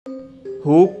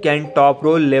Who can top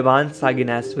roll Levan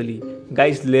Saginashvili?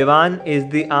 Guys, Levan is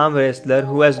the arm wrestler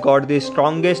who has got the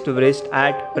strongest wrist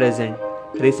at present.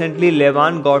 Recently,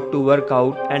 Levan got to work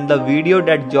out, and the video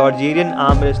that Georgian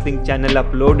arm wrestling channel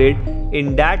uploaded,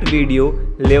 in that video,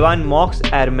 Levan mocks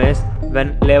Ermes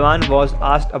when Levan was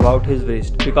asked about his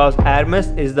wrist, because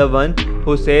Ermes is the one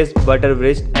who says butter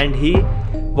wrist, and he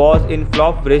was in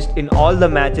flop wrist in all the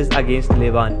matches against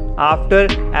Levan. After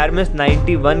Ermes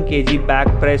 91 kg back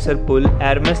pressure pull,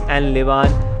 Ermes and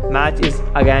Levan match is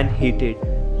again heated.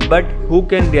 But who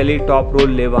can really top roll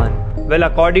Levan? Well,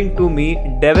 according to me,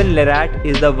 Devon Larratt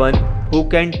is the one who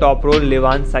can top roll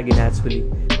Levan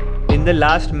Saginashvili. In the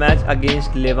last match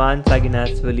against Levan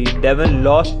Saginashvili, Devon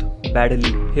lost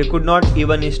badly. He could not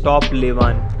even stop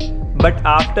Levan. But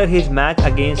after his match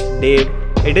against Dave,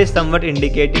 it is somewhat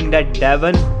indicating that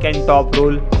Devon can top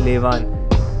roll Levan.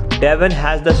 Devon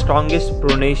has the strongest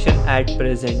pronation at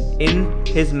present. In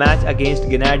his match against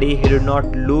Gennady, he did not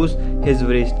lose his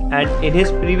wrist, and in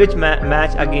his previous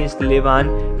match against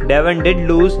Levan, Devon did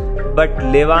lose, but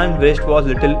Levan's wrist was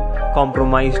little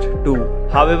compromised too.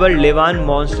 However, Levan's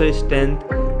monster strength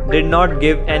did not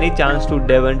give any chance to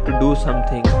Devon to do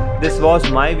something. This was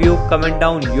my view. Comment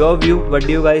down your view. What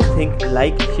do you guys think?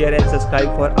 Like, share and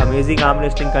subscribe for amazing arm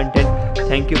wrestling content.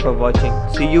 Thank you for watching.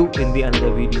 See you in the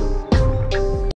another video.